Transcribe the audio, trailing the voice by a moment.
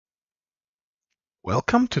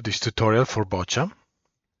Welcome to this tutorial for Botcha,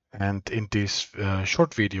 and in this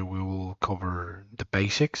short video we will cover the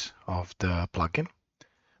basics of the plugin.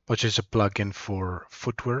 Botcha is a plugin for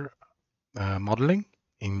footwear modeling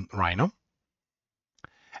in Rhino,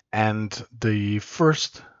 and the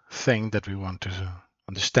first thing that we want to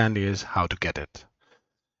understand is how to get it.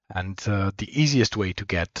 And the easiest way to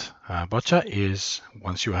get Botcha is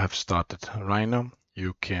once you have started Rhino,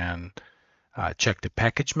 you can check the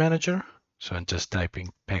package manager. So I'm just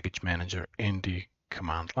typing package manager in the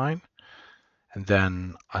command line, and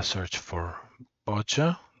then I search for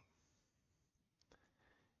Botcha,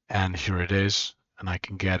 and here it is, and I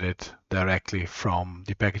can get it directly from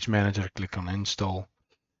the package manager. Click on install,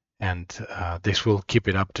 and this will keep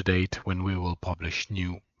it up to date when we will publish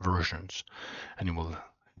new versions, and you will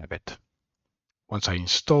have it. Once I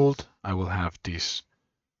installed, I will have this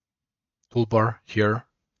toolbar here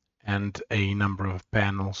and a number of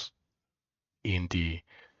panels in the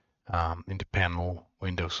panel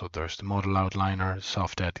window. So there's the model outliner,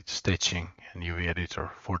 soft edit, stitching, and UV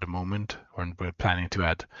editor for the moment. We're planning to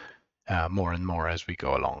add more and more as we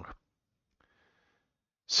go along.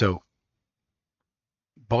 So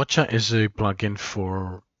Botcha is a plugin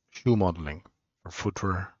for shoe modeling, for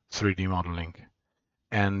footwear 3D modeling.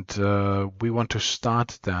 And we want to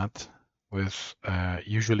start that with,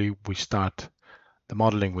 usually we start the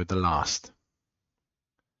modeling with the last.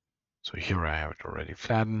 So here I have it already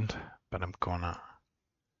flattened, but I'm gonna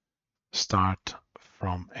start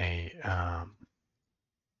from a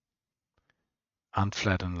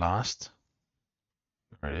unflattened last.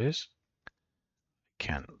 There it is.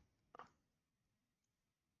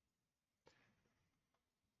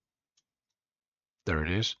 There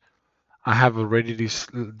it is. I have already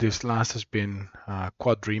this last has been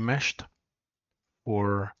quad remeshed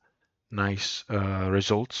for nice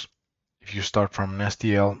results. If you start from an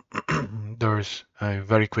STL, there's a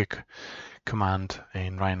very quick command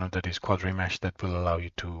in Rhino that is quad remesh that will allow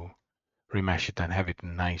you to remesh it and have it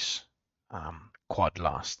nice quad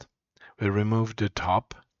last. We remove the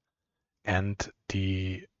top and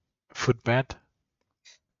the footbed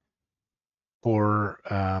for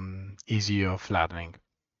easier flattening.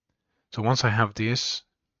 So once I have this,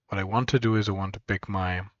 what I want to do is I want to pick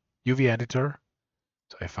my UV editor.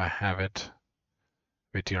 So if I have it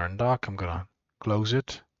with here in dock, I'm gonna close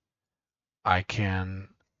it. I can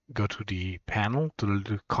go to the panel, to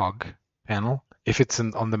the cog panel. If it's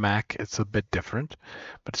on the Mac, it's a bit different,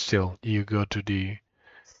 but still, you go to the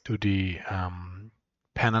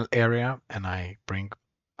panel area, and I bring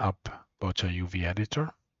up Botcha UV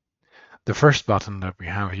editor. The first button that we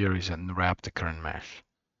have here is unwrap the current mesh.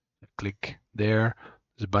 Click there.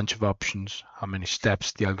 There's a bunch of options, how many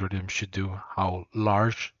steps the algorithm should do, how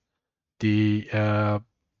large the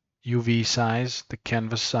UV size, the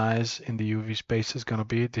canvas size in the UV space is going to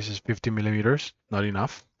be. This is 50 millimeters, not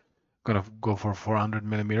enough. I'm going to go for 400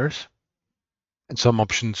 millimeters. And some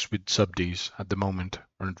options with sub-Ds at the moment.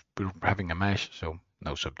 We're having a mesh, so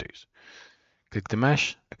no sub-Ds. Click the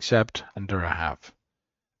mesh, accept, and there I have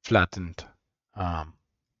flattened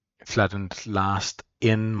last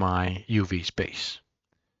in my UV space.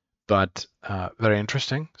 But very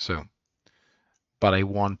interesting. So, but I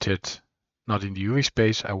want it not in the UV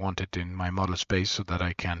space, I want it in my model space so that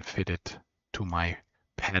I can fit it to my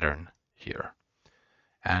pattern here.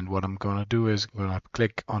 And what I'm going to do is I'm going to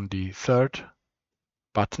click on the third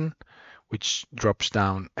button, which drops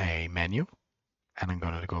down a menu, and I'm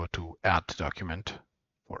going to go to add document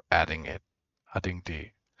for adding the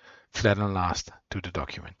flatten last to the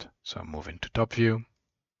document. So I'm moving to top view,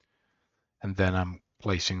 and then I'm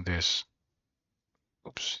placing this,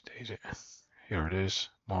 oops, here it is,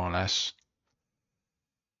 more or less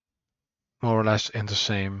in the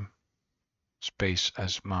same space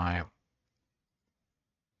as my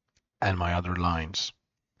other lines.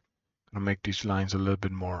 I'm gonna make these lines a little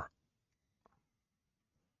bit more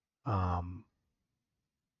I'll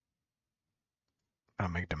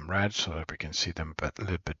make them red so that we can see them a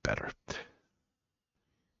little bit better.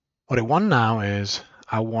 What I want now is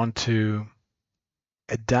I want to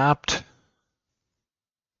adapt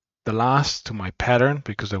the last to my pattern,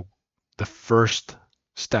 because the first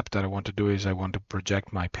step that I want to do is I want to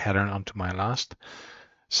project my pattern onto my last.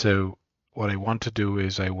 So what I want to do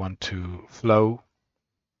is I want to flow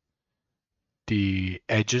the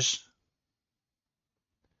edges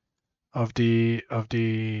of the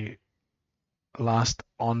last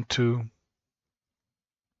onto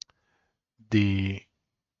the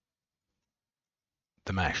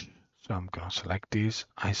mesh. So I'm going to select these,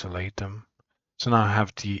 isolate them. So now I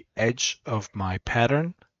have the edge of my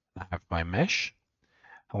pattern, I have my mesh.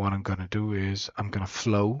 And what I'm going to do is I'm going to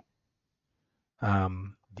flow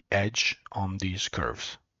the edge on these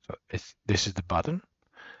curves. So this is the button,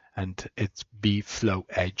 and it's bflow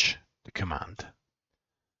edge, the command.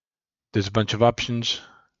 There's a bunch of options.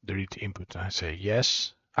 Delete input. I say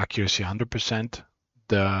yes. Accuracy 100%.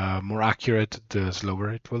 The more accurate, the slower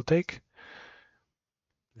it will take.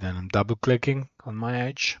 Then I'm double clicking on my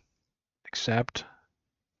edge. Accept.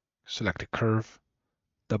 Select a curve.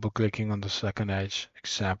 Double clicking on the second edge.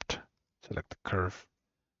 Accept. Select the curve.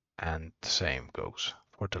 And the same goes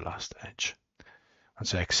for the last edge.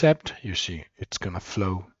 Once I accept, you see it's going to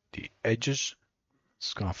flow the edges.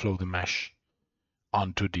 It's going to flow the mesh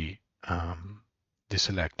onto the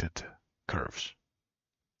selected curves.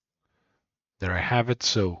 There I have it.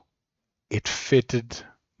 So it fitted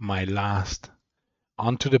my last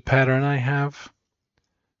onto the pattern I have,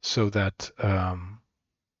 so that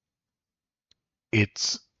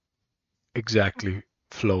it's exactly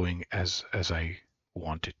flowing as I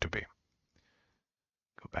want it to be.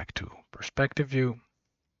 Go back to perspective view.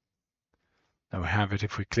 Now we have it.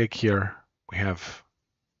 If we click here, we have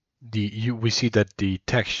we see that the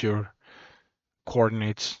texture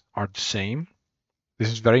coordinates are the same.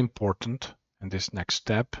 This is very important in this next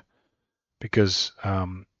step, because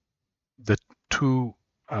the two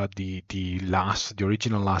the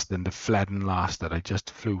original last and the flattened last that I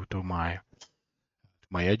just flew to my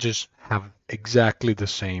edges have exactly the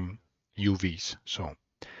same UVs. So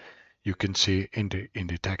you can see in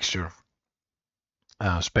the texture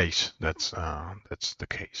space that's the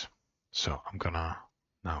case. So I'm gonna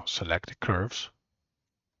now select the curves.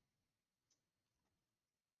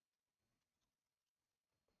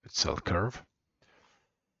 It's cell curve.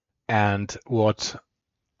 And what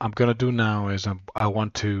I'm gonna do now is I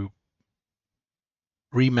want to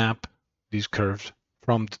remap these curves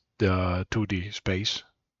from the 2D space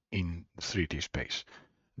in 3D space.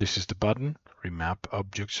 This is the button, remap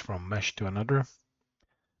objects from mesh to another.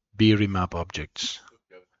 Remap objects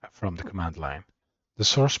from the command line. The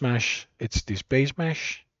source mesh, it's this base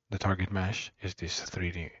mesh. The target mesh is this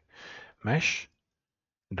 3D mesh.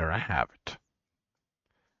 There I have it.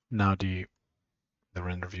 Now the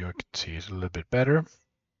render view I can see is a little bit better.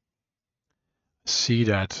 See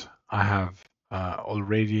that I have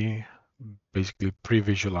already basically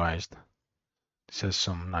pre-visualized. This has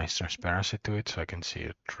some nice transparency to it, so I can see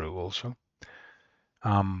it through also.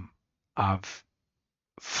 I've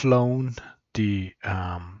flown the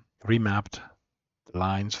remapped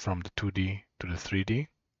lines from the 2D to the 3D,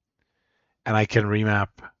 and I can remap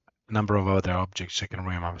a number of other objects. I can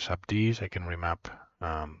remap subds, I can remap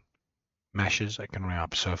meshes, I can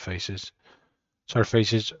remap surfaces.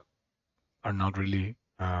 Surfaces are not really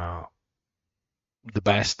the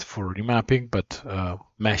best for remapping, but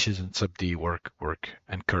meshes and subd work,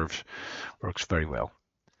 and curves works very well.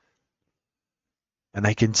 And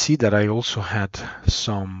I can see that I also had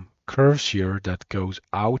some curves here that goes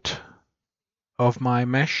out of my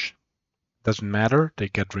mesh. Doesn't matter, they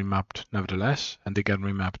get remapped nevertheless, and they get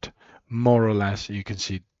remapped more or less. You can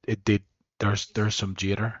see it did. There's some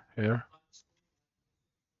jitter here.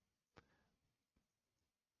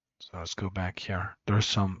 So let's go back here. There's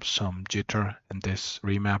some jitter in this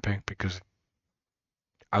remapping, because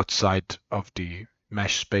outside of the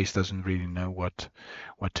mesh space doesn't really know what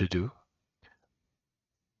to do.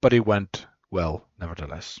 But it went well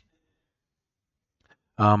nevertheless.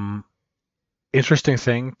 Interesting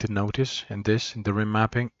thing to notice in the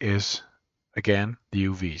remapping is, again, the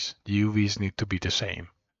UVs. The UVs need to be the same.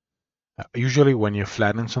 Usually when you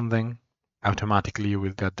flatten something, automatically you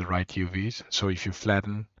will get the right UVs. So if you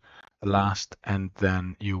flatten the last and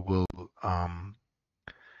then you will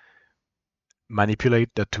manipulate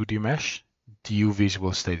the 2D mesh, the UVs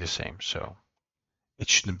will stay the same. So it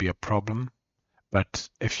shouldn't be a problem. But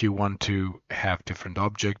if you want to have different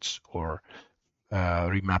objects or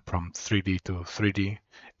remap from 3D to 3D,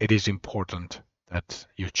 it is important that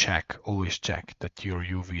you always check that your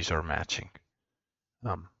UVs are matching.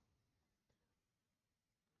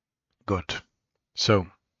 Good. So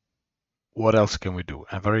what else can we do?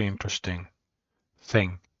 A very interesting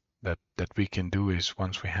thing that we can do is,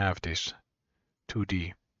 once we have this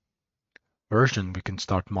 2D version, we can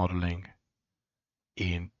start modeling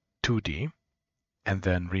in 2D and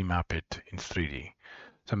then remap it in 3D.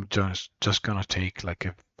 So I'm just gonna take like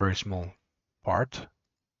a very small part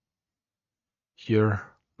here.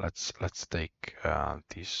 Let's take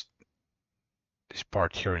this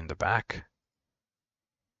part here in the back.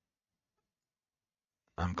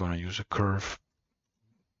 I'm gonna use a curve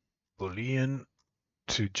boolean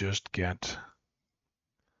to just get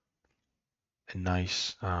a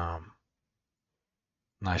nice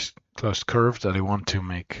nice closed curve that I want to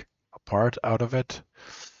make a part out of it.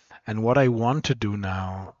 And what I want to do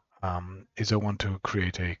now is I want to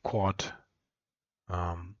create a quad,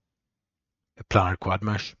 a planar quad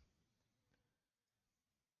mesh.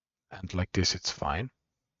 And like this, it's fine.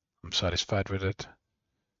 I'm satisfied with it.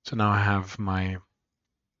 So now I have my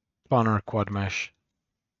planar quad mesh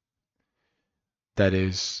that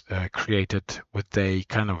is created with a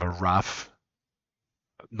kind of a rough,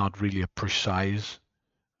 not really a precise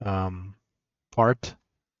part.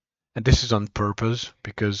 And this is on purpose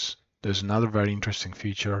because there's another very interesting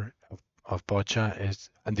feature of Botcha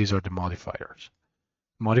and these are the modifiers.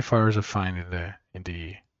 Modifiers are found in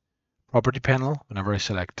the property panel. Whenever I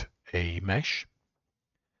select a mesh,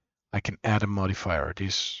 I can add a modifier.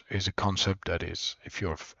 This is a concept that is, if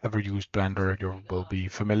you've ever used Blender, you will be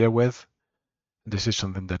familiar with. This is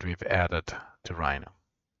something that we've added to Rhino.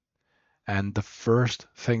 And the first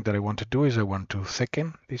thing that I want to do is I want to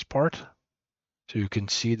thicken this part. So you can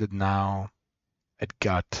see that now it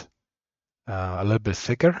got a little bit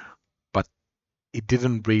thicker, but it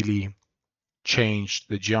didn't really change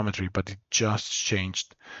the geometry, but it just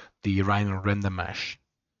changed the Rhino render mesh.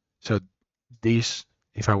 So this,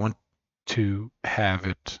 if I want to have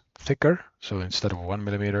it thicker, so instead of 1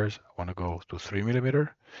 millimeters, I want to go to 3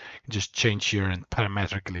 millimeter, just change here and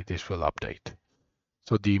parametrically this will update.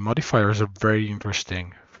 So the modifiers are very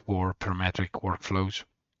interesting for parametric workflows.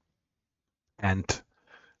 And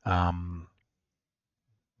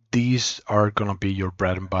these are going to be your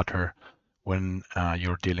bread and butter when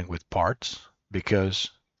you're dealing with parts,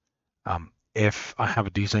 because if I have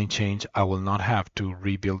a design change, I will not have to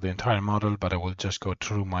rebuild the entire model, but I will just go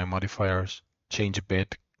through my modifiers, change a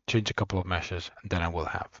bit, change a couple of meshes, and then I will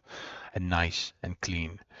have a nice and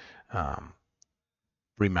clean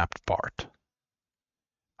remapped part.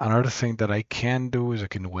 Another thing that I can do is I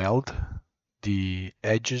can weld the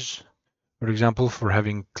edges, for example, for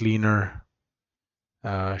having cleaner,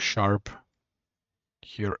 sharp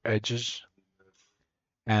here edges.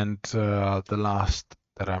 And the last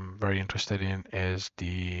that I'm very interested in is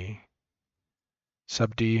the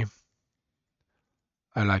sub D.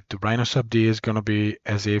 I like the Rhino sub D is going to be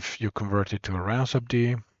as if you convert it to a Rhino sub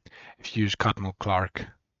D. If you use Catmull-Clark,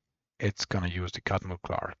 it's going to use the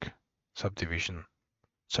Catmull-Clark subdivision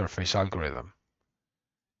surface algorithm.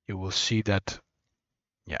 You will see that,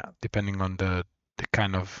 yeah, depending on the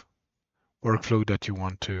kind of workflow that you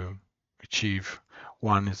want to achieve,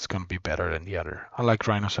 one is going to be better than the other. I like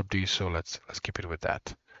Rhino sub D, so let's keep it with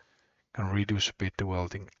that. Can reduce a bit the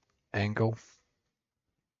welding angle.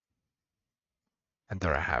 And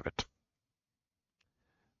there I have it.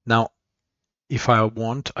 Now, if I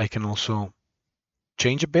want, I can also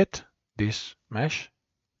change a bit this mesh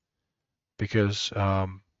because,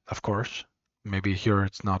 of course, maybe here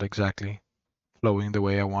it's not exactly flowing the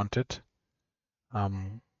way I want it.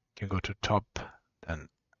 You can go to top, then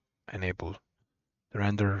enable the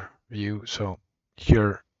render view. So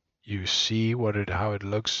here you see how it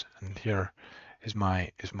looks, and here is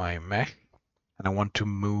my mesh, and I want to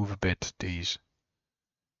move a bit these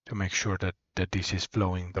to make sure that this is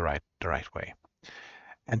flowing the right way.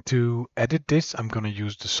 And to edit this, I'm going to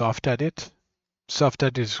use the soft edit. Soft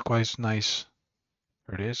edit is quite nice.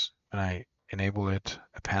 Here it is. When I enable it,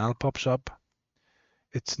 a panel pops up.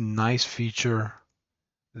 It's a nice feature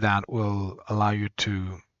that will allow you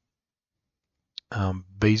to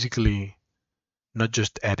basically not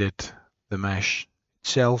just edit the mesh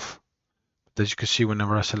itself, but as you can see,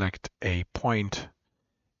 whenever I select a point,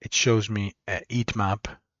 it shows me a heat map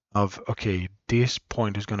of, okay, this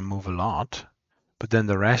point is going to move a lot, but then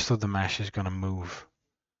the rest of the mesh is going to move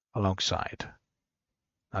alongside.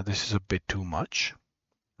 Now this is a bit too much.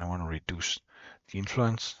 I want to reduce the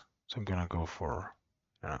influence, so I'm going to go for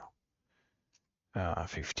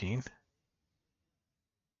 15.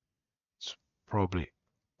 It's probably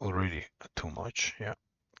already too much. Yeah,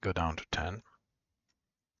 go down to 10.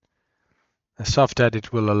 The soft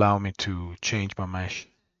edit will allow me to change my mesh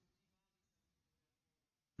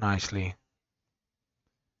nicely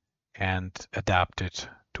and adapt it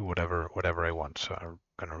to whatever I want. So I'm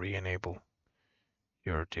going to re-enable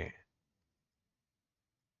your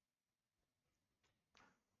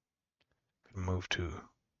move to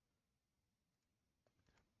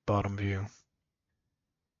bottom view.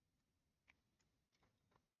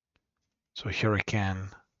 So here I can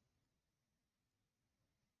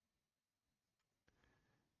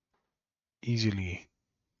easily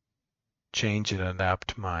change and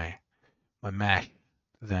adapt my mesh,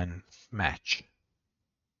 then match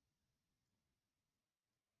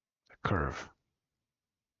the curve.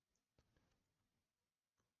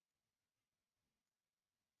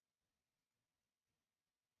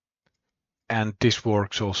 And this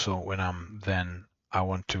works also when I'm then I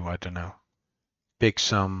want to, I don't know, pick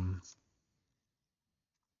some,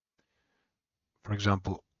 for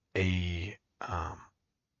example, a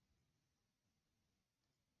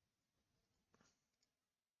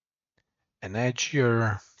an edge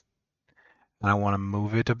here, and I want to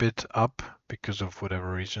move it a bit up because of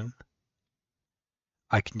whatever reason.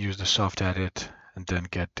 I can use the soft edit and then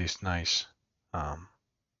get this nice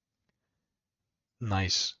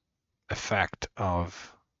nice effect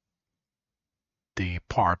of the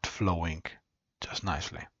part flowing just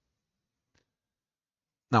nicely.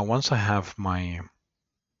 Now, once I have my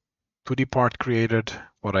 2D part created,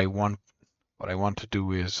 what I want to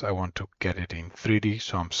do is I want to get it in 3D.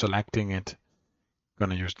 So I'm selecting it. I'm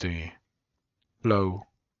going to use the flow,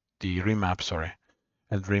 the remap, sorry,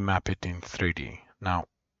 and remap it in 3D. Now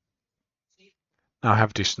I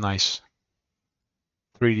have this nice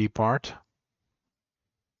 3D part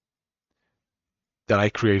that I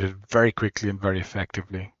created very quickly and very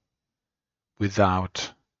effectively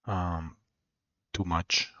without too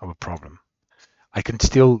much of a problem. I can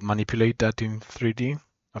still manipulate that in 3D,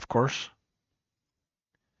 of course.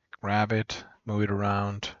 Grab it, move it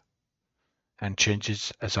around, and change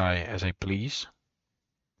it as I please.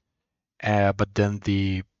 But then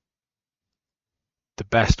the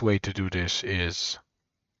best way to do this is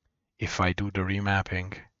if I do the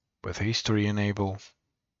remapping with history enable,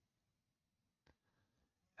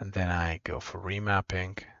 and then I go for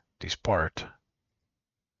remapping this part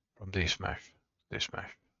from this mesh.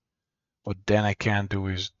 What then I can do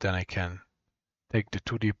is then I can take the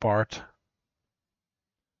 2D part.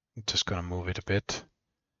 I'm just gonna move it a bit.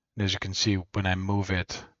 And as you can see, when I move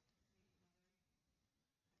it,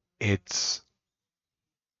 it's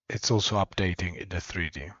also updating in the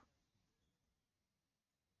 3D.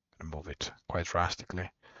 I move it quite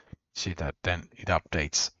drastically. See that then it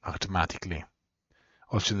updates automatically,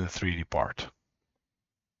 also in the 3D part,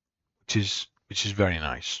 which is very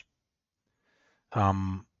nice.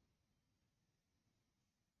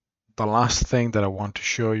 The last thing that I want to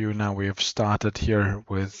show you now, we have started here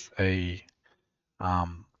with a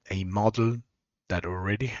model that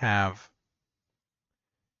already have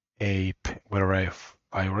where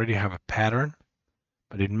I already have a pattern,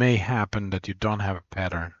 but it may happen that you don't have a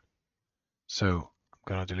pattern. So I'm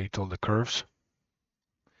gonna delete all the curves.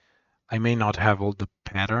 I may not have all the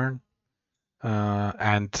pattern,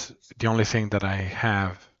 and the only thing that I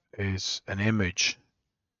have is an image.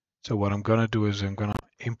 So what I'm gonna do is I'm gonna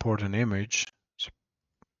import an image. It's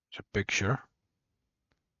a picture,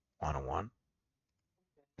 101.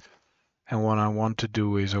 And what I want to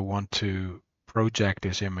do is I want to project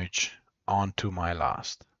this image onto my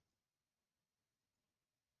last.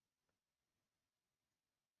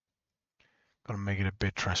 Gonna make it a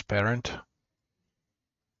bit transparent.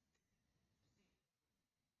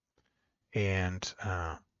 And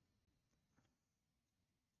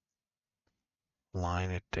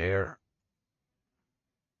line it there.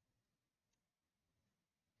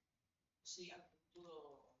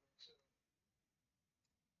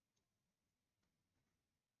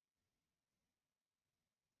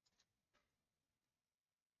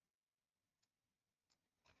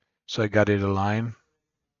 So I got it aligned.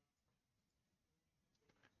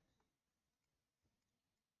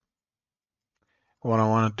 What I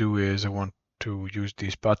want to do is I want to use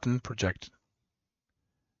this button, project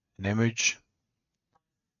an image.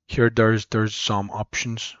 Here there's some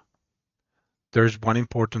options. There's one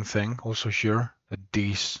important thing also here, that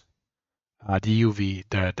these the UV,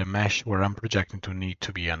 the mesh where I'm projecting to need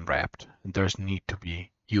to be unwrapped. And there's need to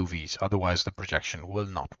be UVs, otherwise the projection will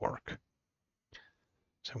not work.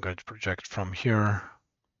 So I'm going to project from here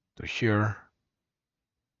to here.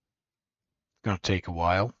 It's going to take a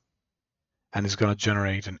while, and it's going to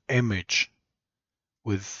generate an image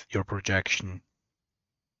with your projection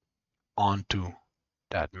onto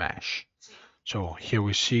that mesh. So here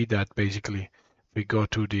we see that basically we go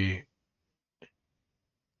to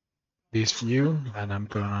this view, and I'm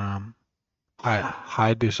gonna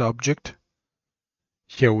hide this object.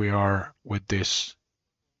 Here we are with this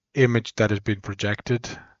image that has been projected,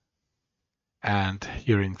 and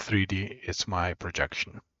here in 3D it's my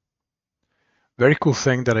projection. Very cool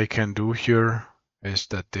thing that I can do here is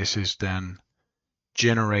that this is then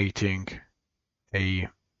generating a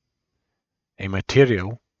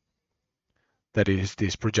material that is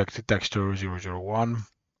this projected texture 001.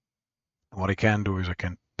 What I can do is I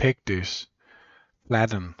can pick this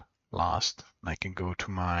flatten last, and I can go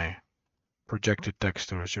to my projected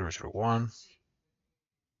texture 001,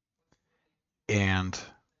 and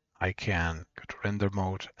I can go to render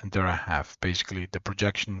mode, and there I have basically the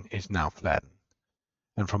projection is now flattened.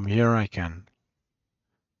 And from here I can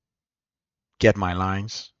get my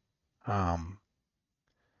lines. In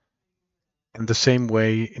the same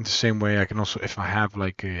way, I can also, if I have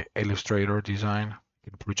like a Illustrator design, I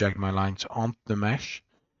can project my lines onto the mesh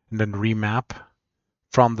and then remap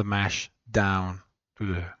from the mesh down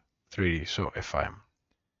to the 3D. So if I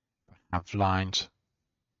have lines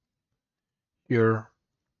here,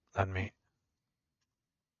 let me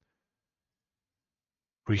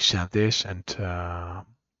reset this and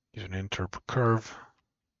use an interpret curve.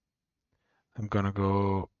 I'm gonna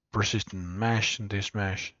go persistent mesh in this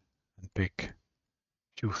mesh and pick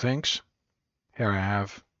two things. Here I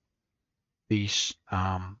have these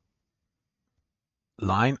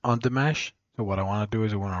line on the mesh. So what I want to do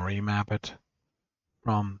is I want to remap it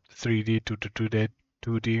from 3D to the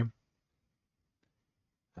 2D.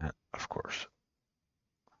 And of course,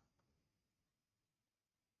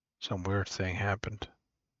 some weird thing happened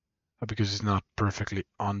because it's not perfectly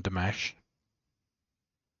on the mesh.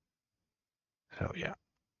 So yeah,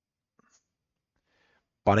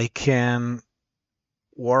 but I can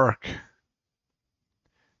work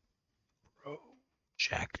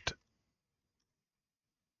project.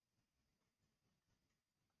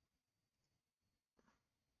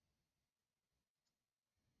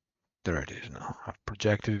 There it is now. I've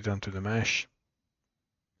projected it onto the mesh,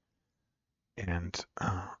 and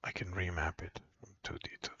I can remap it from 2D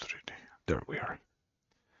to 3D. There we are.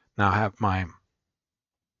 Now I have my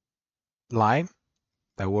line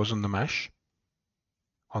that was on the mesh,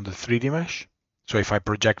 on the 3D mesh. So if I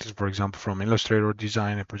project it, for example, from Illustrator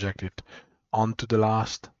design, I project it onto the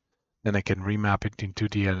last, then I can remap it in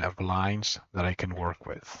 2D and have lines that I can work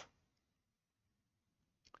with.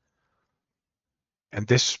 And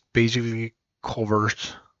this basically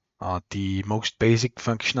covers the most basic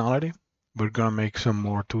functionality. We're gonna make some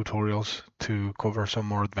more tutorials to cover some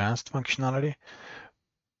more advanced functionality,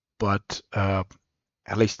 but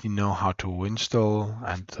at least you know how to install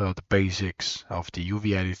and the basics of the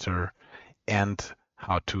UV editor and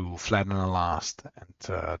how to flatten a last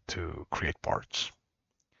and to create parts.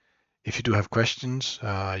 If you do have questions,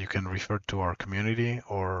 you can refer to our community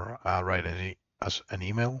or write us an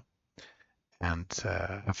email and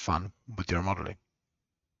have fun with your modeling.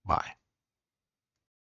 Bye.